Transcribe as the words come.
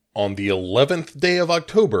On the 11th day of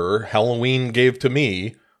October, Halloween gave to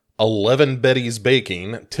me 11 Betty's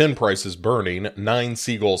baking, 10 prices burning, 9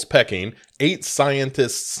 seagulls pecking, 8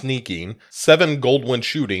 scientists sneaking, 7 Goldwyn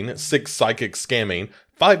shooting, 6 psychics scamming,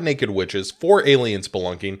 5 naked witches, 4 aliens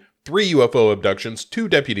spelunking, 3 UFO abductions, 2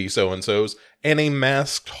 deputy so-and-sos, and a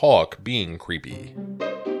masked hawk being creepy.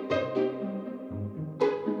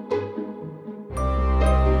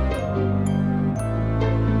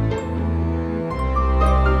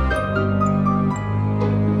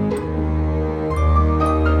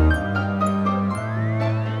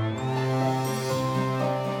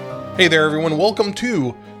 Hey there, everyone. Welcome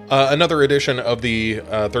to another edition of the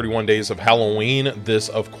 31 Days of Halloween. This,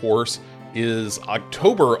 of course, is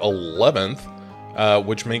October 11th,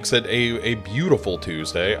 which makes it a beautiful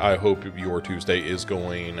Tuesday. I hope your Tuesday is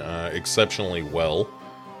going exceptionally well.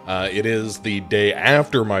 It is the day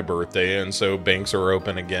after my birthday, and so banks are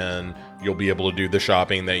open again. You'll be able to do the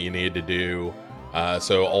shopping that you need to do.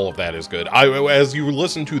 So all of that is good. As you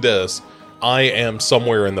listen to this, I am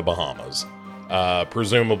somewhere in the Bahamas.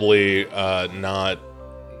 Presumably not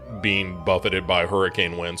being buffeted by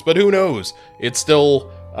hurricane winds, but who knows? It's still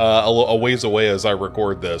a ways away as I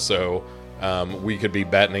record this, so we could be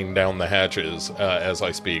battening down the hatches as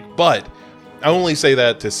I speak. But I only say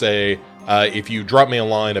that to say, if you drop me a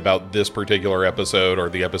line about this particular episode or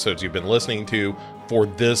the episodes you've been listening to for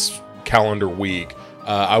this calendar week,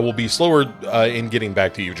 I will be slower in getting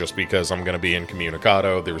back to you just because I'm going to be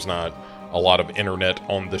incommunicado. There's not a lot of internet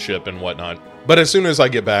on the ship and whatnot. But as soon as I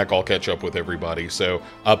get back, I'll catch up with everybody. So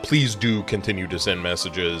please do continue to send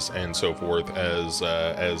messages and so forth as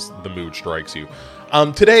the mood strikes you.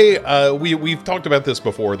 Today, we've talked about this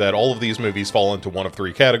before, that all of these movies fall into one of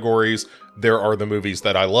three categories. There are the movies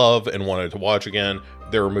that I love and wanted to watch again.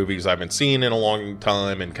 There are movies I haven't seen in a long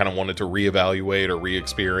time and kind of wanted to reevaluate or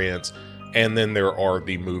re-experience. And then there are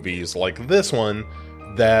the movies like this one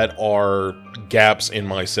that are gaps in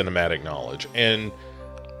my cinematic knowledge. And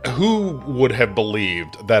who would have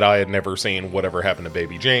believed that I had never seen Whatever Happened to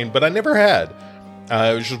Baby Jane? But I never had.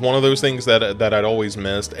 It was just one of those things that I'd always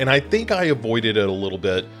missed. And I think I avoided it a little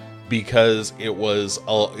bit because it was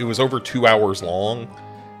over 2 hours long.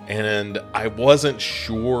 And I wasn't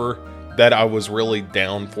sure that I was really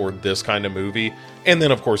down for this kind of movie. And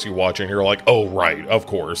then, of course, you watch it and you're like, oh, right, of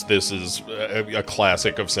course, this is a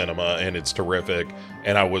classic of cinema and it's terrific.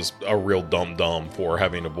 And I was a real dumb for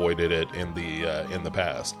having avoided it in the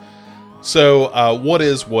past. So what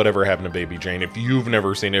is Whatever Happened to Baby Jane? If you've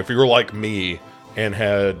never seen it, if you're like me and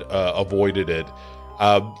had avoided it,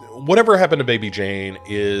 Whatever Happened to Baby Jane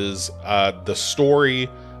is the story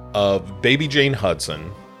of Baby Jane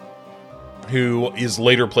Hudson, who is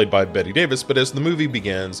later played by Bette Davis, but as the movie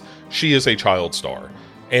begins, she is a child star.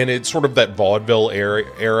 And it's sort of that vaudeville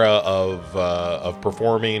era of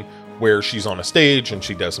performing, where she's on a stage and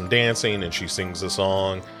she does some dancing and she sings a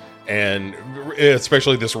song, and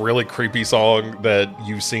especially this really creepy song that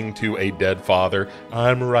you sing to a dead father.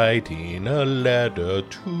 I'm writing a letter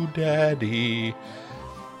to Daddy.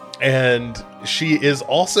 And she is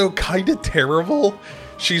also kind of terrible.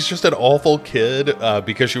 She's just an awful kid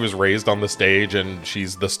because she was raised on the stage and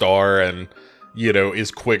she's the star and, you know,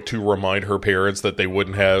 is quick to remind her parents that they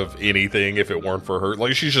wouldn't have anything if it weren't for her.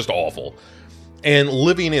 Like, she's just awful. And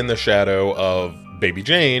living in the shadow of Baby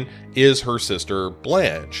Jane is her sister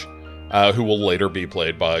Blanche, who will later be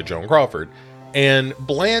played by Joan Crawford. And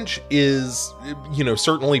Blanche is, you know,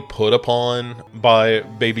 certainly put upon by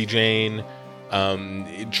Baby Jane.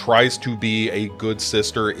 It tries to be a good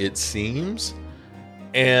sister, it seems.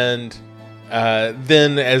 And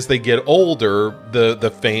then as they get older,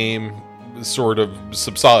 the fame sort of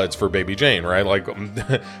subsides for Baby Jane, right? Like,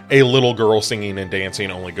 a little girl singing and dancing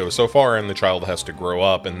only goes so far, and the child has to grow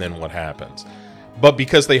up, and then what happens? But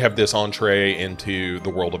because they have this entree into the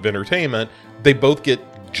world of entertainment, they both get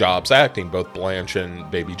jobs acting, both Blanche and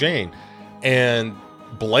Baby Jane. And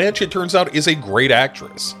Blanche, it turns out, is a great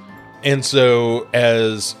actress. And so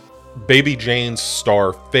as Baby Jane's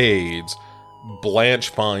star fades, Blanche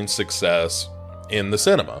finds success in the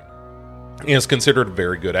cinema and is considered a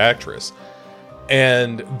very good actress.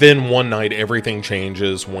 And then one night everything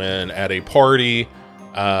changes when at a party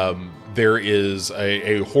there is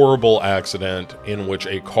a horrible accident in which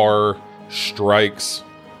a car strikes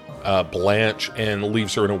Blanche and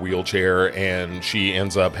leaves her in a wheelchair, and she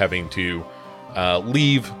ends up having to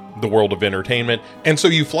leave the world of entertainment. And so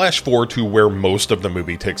you flash forward to where most of the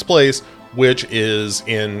movie takes place, which is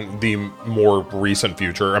in the more recent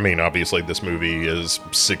future. I mean, obviously this movie is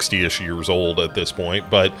 60-ish years old at this point,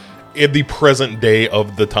 but in the present day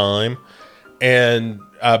of the time. And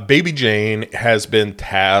Baby Jane has been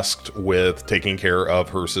tasked with taking care of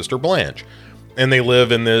her sister Blanche. And they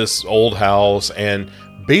live in this old house, and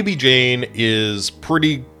Baby Jane is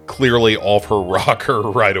pretty clearly off her rocker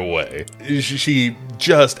right away. She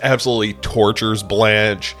just absolutely tortures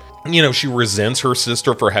Blanche. You know, she resents her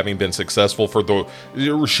sister for having been successful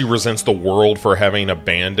she resents the world for having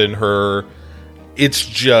abandoned her. It's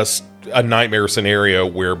just a nightmare scenario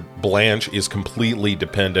where Blanche is completely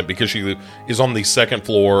dependent because she is on the second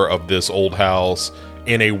floor of this old house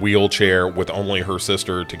in a wheelchair with only her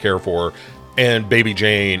sister to care for. And Baby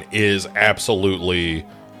Jane is absolutely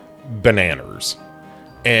bananas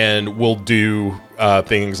and will do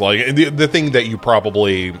things like the thing that you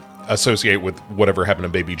probably associate with whatever happened to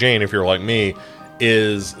Baby Jane, if you're like me,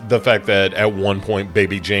 is the fact that at one point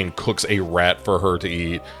Baby Jane cooks a rat for her to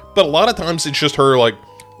eat. But a lot of times it's just her like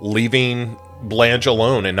leaving Blanche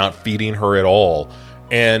alone and not feeding her at all.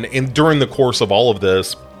 And during the course of all of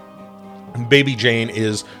this, Baby Jane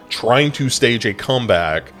is trying to stage a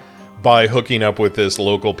comeback by hooking up with this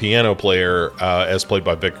local piano player, as played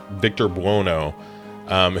by Victor Buono,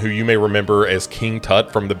 who you may remember as King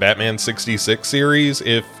Tut from the Batman 66 series,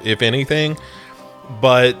 if anything.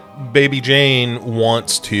 But Baby Jane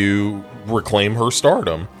wants to reclaim her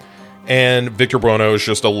stardom. And Victor Buono is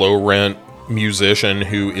just a low-rent musician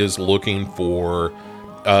who is looking for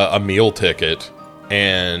a meal ticket.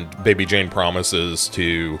 And Baby Jane promises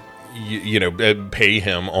to pay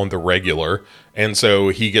him on the regular. And so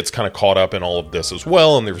he gets kind of caught up in all of this as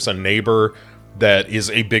well. And there's a neighbor that is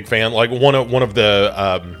a big fan. Like one of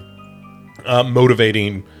the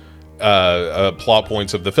motivating plot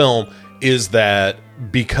points of the film is that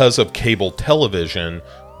because of cable television,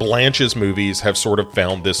 Blanche's movies have sort of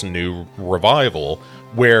found this new revival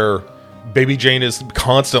where Baby Jane is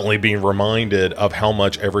constantly being reminded of how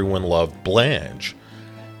much everyone loved Blanche.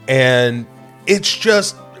 And it's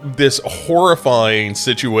just this horrifying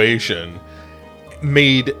situation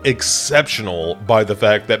made exceptional by the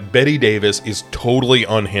fact that Bette Davis is totally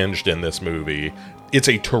unhinged in this movie. It's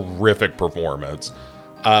a terrific performance.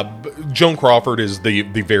 Joan Crawford is the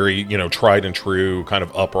very, tried and true kind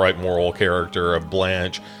of upright moral character of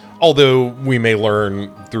Blanche. Although we may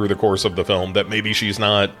learn through the course of the film that maybe she's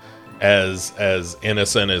not as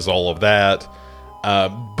innocent as all of that.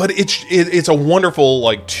 But it's a wonderful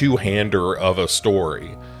like two-hander of a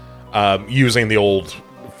story. Using the old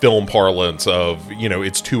film parlance of,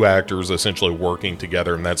 it's two actors essentially working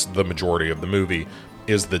together, and that's the majority of the movie,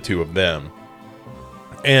 is the two of them.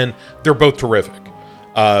 And they're both terrific.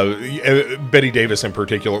 Bette Davis in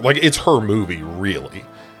particular, like, it's her movie, really.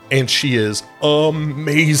 And she is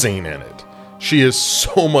amazing in it. She is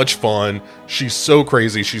so much fun. She's so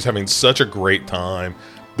crazy. She's having such a great time.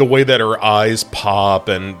 The way that her eyes pop,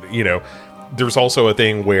 and, there's also a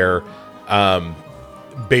thing where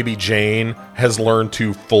Baby Jane has learned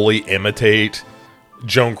to fully imitate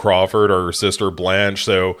Joan Crawford or her sister Blanche.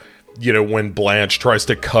 So, when Blanche tries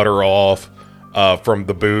to cut her off from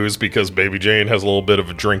the booze because Baby Jane has a little bit of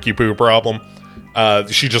a drinky poo problem,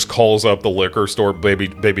 she just calls up the liquor store,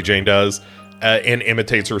 Baby Jane does, and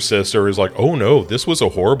imitates her sister. Is like, oh no, this was a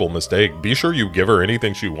horrible mistake. Be sure you give her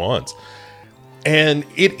anything she wants. And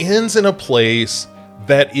it ends in a place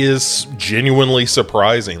that is genuinely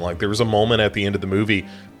surprising. Like, there's a moment at the end of the movie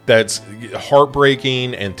that's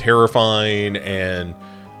heartbreaking and terrifying and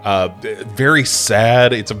very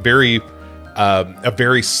sad. It's a very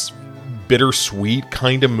bittersweet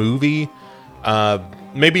kind of movie.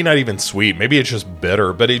 Maybe not even sweet. Maybe it's just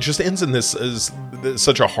bitter. But it just ends in this as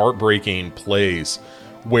such a heartbreaking place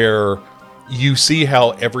where you see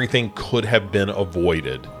how everything could have been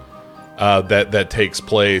avoided that takes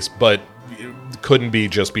place, but couldn't be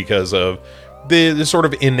just because of the sort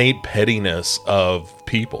of innate pettiness of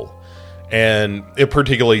people. And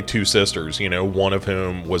particularly two sisters, one of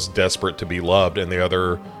whom was desperate to be loved, and the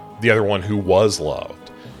other one who was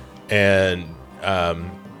loved. And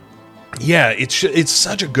it's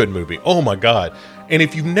such a good movie. Oh my god. And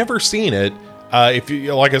if you've never seen it,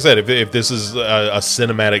 like I said, if this is a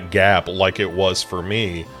cinematic gap like it was for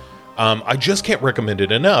me, I just can't recommend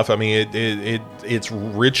it enough. I mean, it's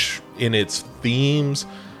rich in its themes.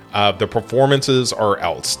 The performances are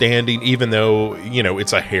outstanding, even though,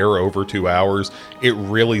 it's a hair over 2 hours. It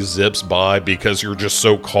really zips by because you're just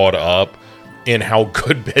so caught up in how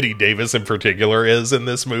good Bette Davis in particular is in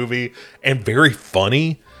this movie, and very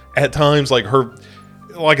funny at times. Like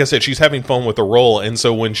I said, she's having fun with the role, and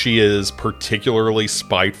so when she is particularly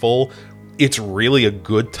spiteful, it's really a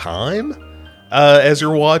good time. As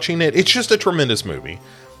you're watching it, it's just a tremendous movie,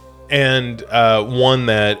 and one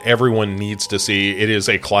that everyone needs to see. It is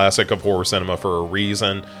a classic of horror cinema for a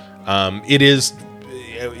reason. It is,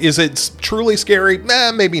 is it truly scary?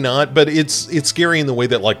 Maybe not, but it's scary in the way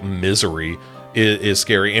that like Misery is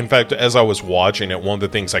scary. In fact, as I was watching it, one of the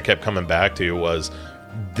things I kept coming back to was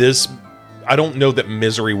this. I don't know that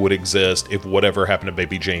Misery would exist if Whatever Happened to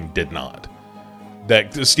Baby Jane did not.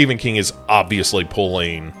 That Stephen King is obviously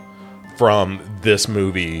pulling from this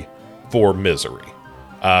movie for Misery.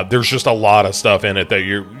 There's just a lot of stuff in it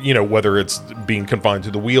that whether it's being confined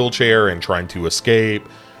to the wheelchair and trying to escape,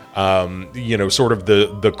 sort of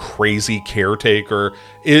the crazy caretaker.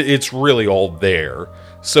 It's really all there.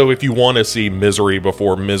 So if you want to see Misery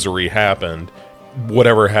before Misery happened,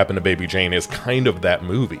 Whatever Happened to Baby Jane is kind of that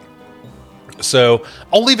movie. So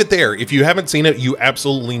I'll leave it there. If you haven't seen it, you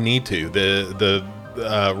absolutely need to. The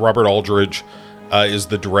Robert Aldrich is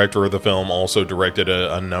the director of the film. Also directed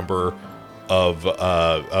a number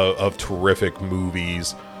of terrific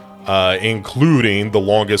movies, including The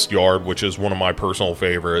Longest Yard, which is one of my personal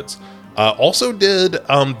favorites. Also did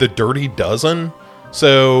The Dirty Dozen.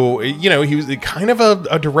 So he was kind of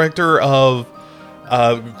a director of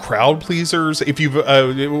crowd pleasers. If you've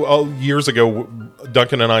years ago,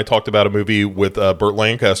 Duncan and I talked about a movie with Burt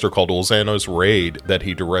Lancaster called Lozano's Raid that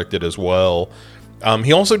he directed as well.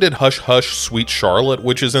 He also did Hush Hush, Sweet Charlotte,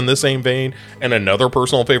 which is in the same vein, and another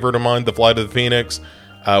personal favorite of mine, The Flight of the Phoenix,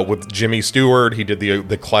 with Jimmy Stewart. He did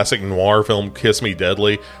the classic noir film Kiss Me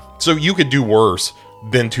Deadly. So you could do worse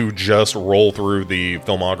than to just roll through the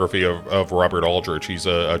filmography of Robert Aldrich. He's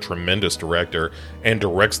a tremendous director and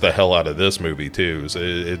directs the hell out of this movie too. So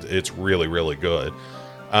it's really, really good.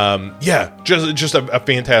 Just a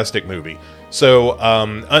fantastic movie. So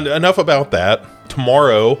enough about that.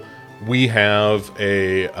 Tomorrow we have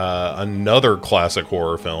another classic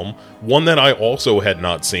horror film, one that I also had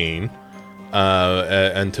not seen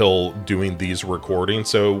until doing these recordings.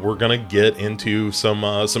 So we're gonna get into some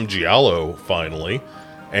Giallo finally,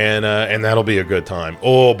 and that'll be a good time.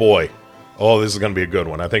 Oh boy, this is gonna be a good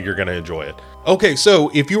one. I think you're gonna enjoy it. Okay, so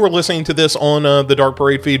if you were listening to this on the Dark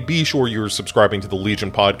Parade feed, be sure you're subscribing to the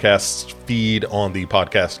Legion Podcasts feed on the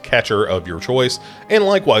podcast catcher of your choice, and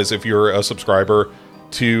likewise, if you're a subscriber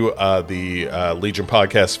to the Legion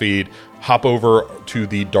Podcast feed, hop over to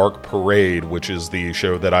the Dark Parade, which is the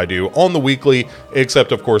show that I do on the weekly,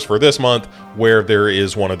 except of course for this month, where there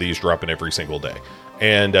is one of these dropping every single day.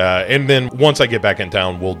 And then once I get back in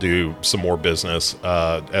town, we'll do some more business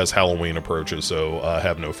as Halloween approaches, so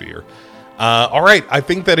have no fear. All right, I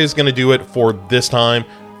think that is going to do it for this time.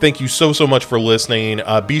 Thank you so much for listening.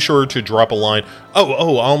 Be sure to drop a line. I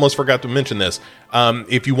almost forgot to mention this.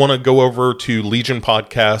 If you want to go over to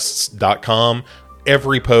legionpodcasts.com,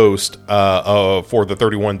 every post for the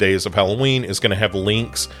 31 days of Halloween is going to have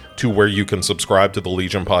links to where you can subscribe to the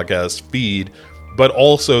Legion Podcast feed, but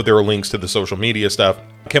also there are links to the social media stuff.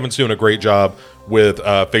 Kevin's doing a great job with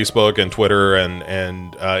Facebook and Twitter and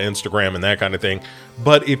Instagram and that kind of thing.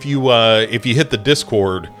 But if you hit the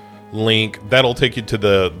Discord link, that'll take you to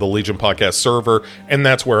the Legion Podcast server, and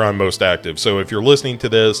that's where I'm most active. So if you're listening to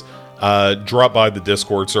this, drop by the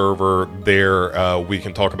Discord server. There we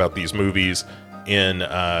can talk about these movies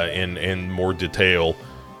in more detail,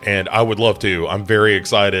 and I would love to. I'm very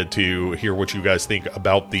excited to hear what you guys think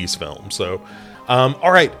about these films. So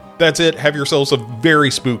all right, that's it. Have yourselves a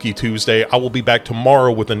very spooky Tuesday. I will be back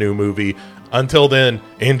tomorrow with a new movie. Until then,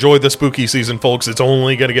 enjoy the spooky season, folks. It's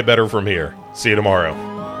only going to get better from here. See you tomorrow.